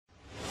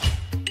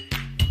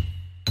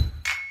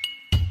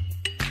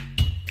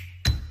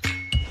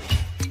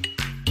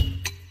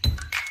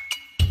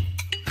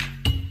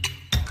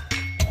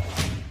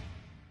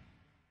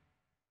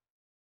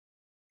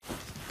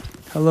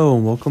Hello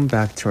and welcome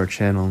back to our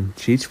channel.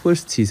 GH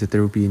Blurs teased that there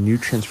will be a new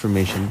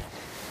transformation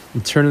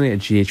internally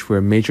at GH where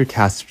a major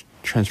cast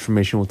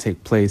transformation will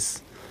take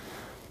place.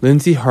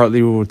 Lindsay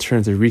Hartley will return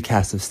as a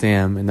recast of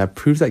Sam, and that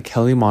proves that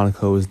Kelly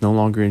Monaco is no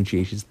longer in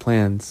GH's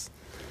plans.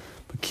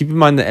 But keep in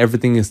mind that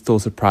everything is still a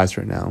surprise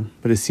right now,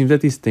 but it seems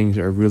that these things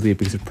are really a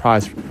big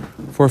surprise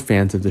for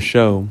fans of the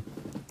show.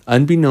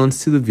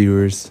 Unbeknownst to the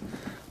viewers,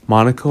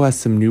 Monaco has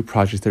some new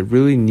projects that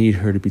really need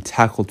her to be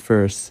tackled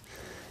first,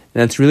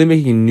 and that's really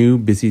making new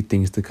busy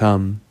things to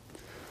come.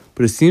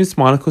 But it seems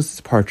Monaco's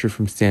departure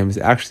from Sam is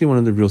actually one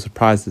of the real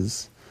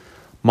surprises.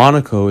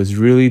 Monaco is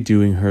really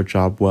doing her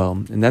job well,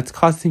 and that's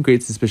causing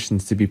great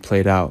suspicions to be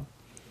played out.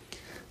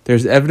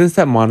 There's evidence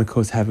that Monaco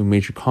is having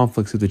major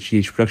conflicts with the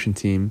GH production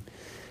team,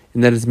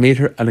 and that has made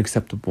her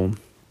unacceptable.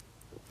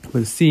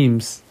 But it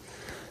seems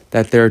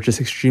that there are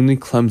just extremely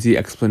clumsy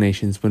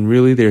explanations when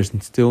really there's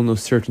still no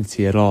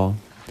certainty at all.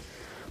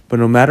 But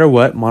no matter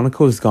what,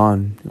 Monaco is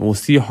gone, and we'll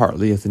see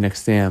Hartley as the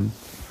next Sam.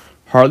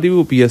 Hartley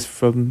will be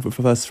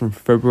with us from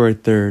February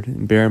 3rd,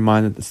 and bear in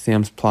mind that the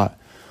Sam's plot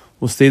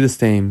will stay the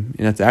same,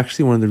 and that's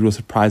actually one of the real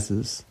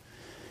surprises.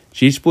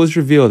 GH Blurs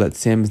reveal that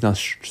Sam is now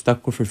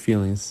stuck with her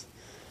feelings.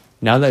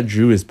 Now that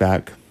Drew is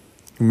back,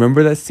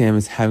 remember that Sam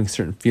is having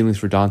certain feelings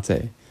for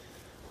Dante.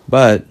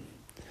 But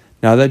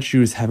now that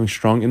Drew is having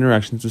strong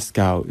interactions with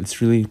Scout,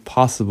 it's really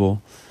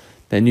possible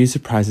that new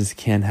surprises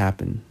can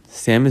happen.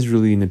 Sam is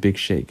really in a big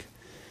shake.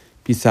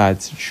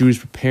 Besides, Drew is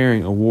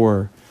preparing a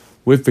war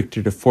with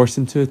Victor to force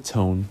him to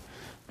atone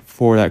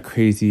for that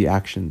crazy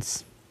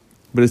actions.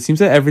 But it seems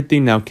that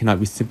everything now cannot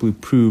be simply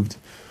proved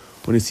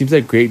when it seems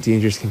that great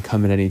dangers can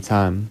come at any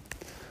time.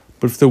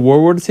 But if the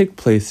war were to take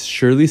place,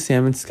 surely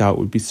Sam and Scout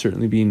would be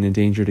certainly being in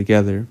danger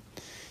together.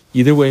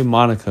 Either way,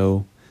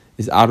 Monaco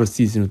is out of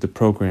season with the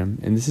program,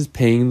 and this is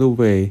paving the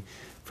way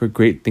for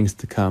great things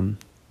to come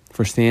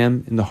for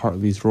Sam in the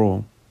Hartley's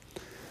role.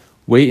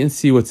 Wait and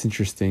see what's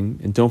interesting,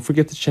 and don't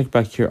forget to check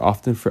back here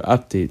often for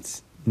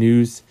updates,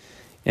 news,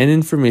 and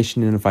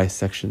information in advice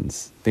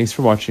sections. Thanks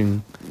for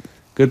watching.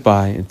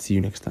 Goodbye, and see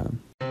you next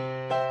time.